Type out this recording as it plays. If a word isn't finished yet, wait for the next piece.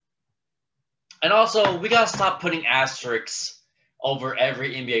And also, we gotta stop putting asterisks over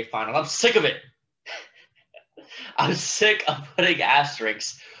every NBA final. I'm sick of it. I'm sick of putting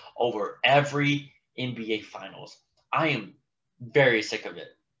asterisks over every NBA finals. I am very sick of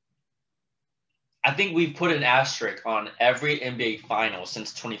it. I think we've put an asterisk on every NBA final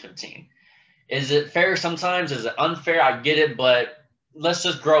since 2015. Is it fair sometimes? Is it unfair? I get it, but let's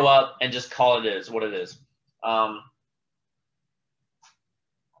just grow up and just call it is what it is.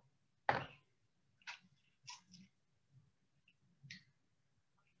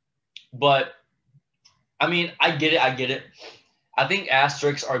 But I mean, I get it. I get it. I think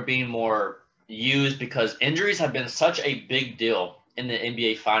asterisks are being more used because injuries have been such a big deal in the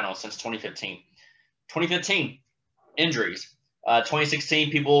NBA Finals since 2015. 2015 injuries.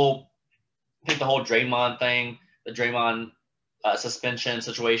 2016 people think the whole Draymond thing, the Draymond suspension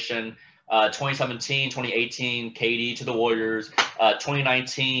situation. 2017, 2018, KD to the Warriors.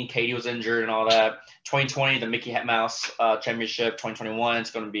 2019, KD was injured and all that. 2020, the Mickey Mouse Championship. 2021,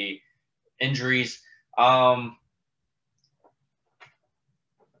 it's going to be injuries.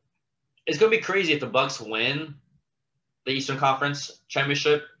 It's going to be crazy if the Bucks win the Eastern Conference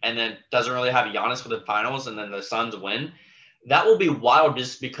Championship and then doesn't really have Giannis for the finals, and then the Suns win. That will be wild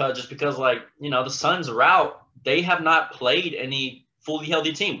just because like, you know, the Suns route, they have not played any fully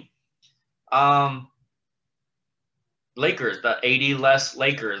healthy team. Lakers, the AD less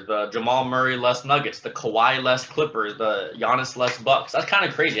Lakers, the Jamal Murray less Nuggets, the Kawhi less Clippers, the Giannis less Bucks. That's kind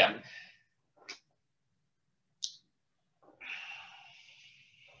of crazy. I mean,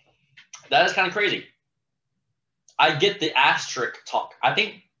 that is kind of crazy. I get the asterisk talk. I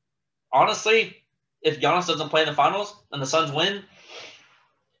think, honestly, if Giannis doesn't play in the finals and the Suns win,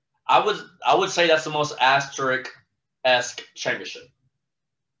 I would say that's the most asterisk-esque championship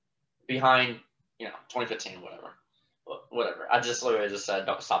behind, 2015 or whatever. Whatever. I just literally just said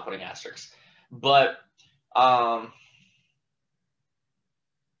don't stop putting asterisks. But yeah,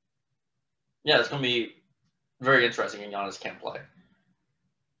 it's gonna be very interesting and Giannis can't play.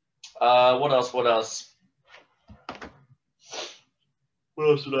 What else? What else? What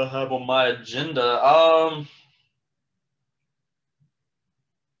else did I have on my agenda?